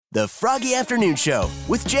The Froggy Afternoon Show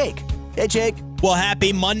with Jake. Hey, Jake. Well,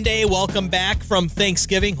 happy Monday. Welcome back from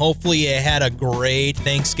Thanksgiving. Hopefully you had a great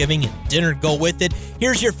Thanksgiving and dinner to go with it.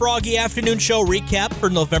 Here's your Froggy Afternoon Show recap for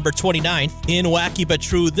November 29th. In Wacky But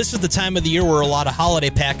True, this is the time of the year where a lot of holiday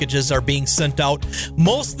packages are being sent out.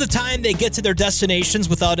 Most of the time they get to their destinations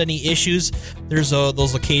without any issues. There's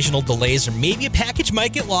those occasional delays, or maybe a package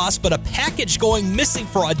might get lost, but a package going missing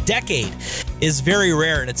for a decade is very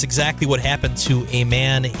rare, and it's exactly what happened to a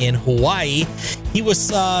man in Hawaii. He was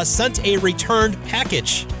sent a returned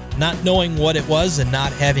package, not knowing what it was and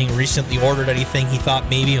not having recently ordered anything. He thought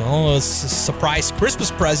maybe, it's a surprise Christmas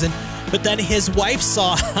present, but then his wife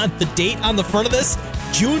saw on the date on the front of this,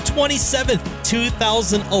 June 27th,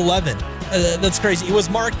 2011. That's crazy. It was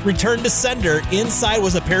marked return to sender. Inside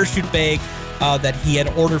was a parachute bag that he had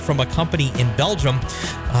ordered from a company in Belgium.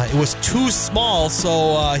 It was too small,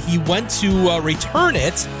 so he went to return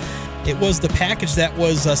it. It was the package that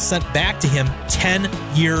was sent back to him 10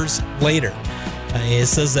 years later. It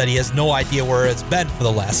says that he has no idea where it's been for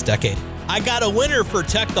the last decade. I got a winner for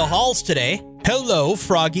Tech the Halls today. Hello,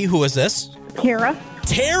 Froggy. Who is this? Tara.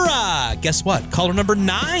 Tara! Guess what? Caller number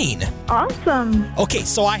 9. Awesome. Okay,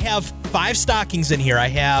 so I have 5 stockings in here. I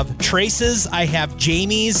have Trace's, I have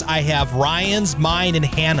Jamie's, I have Ryan's, mine, and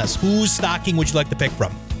Hannah's. Whose stocking would you like to pick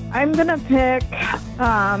from? I'm going to pick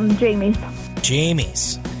Jamie's.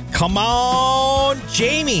 Jamie's. Come on,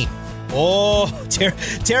 Jamie. Oh,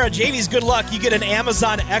 Tara, Jamie's good luck. You get an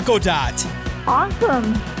Amazon Echo Dot.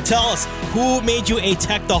 Awesome. Tell us, who made you a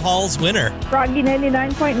Tech the Halls winner? Froggy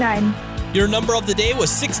 99.9. Your number of the day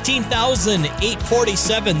was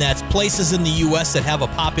 16,847. That's places in the U.S. that have a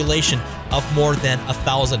population of more than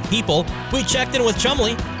 1,000 people. We checked in with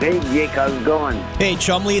Chumley. Hey, Jake, how's it going? Hey,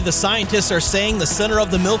 Chumley, the scientists are saying the center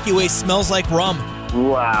of the Milky Way smells like rum.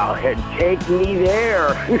 Wow, take me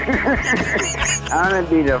there. I'm going to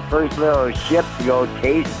be the first little ship to go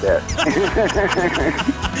taste it.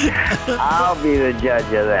 I'll be the judge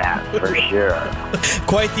of that, for sure.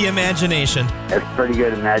 Quite the imagination. That's pretty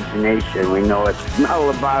good imagination. We know it's not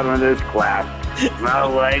the bottom of this class.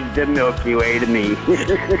 Not like the Milky Way to me.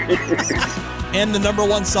 And the number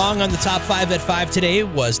 1 song on the top 5 at 5 today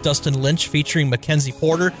was Dustin Lynch featuring Mackenzie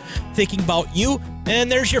Porter, Thinking About You. And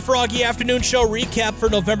there's your Froggy Afternoon Show recap for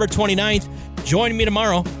November 29th. Join me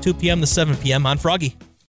tomorrow, 2 p.m. to 7 p.m. on Froggy.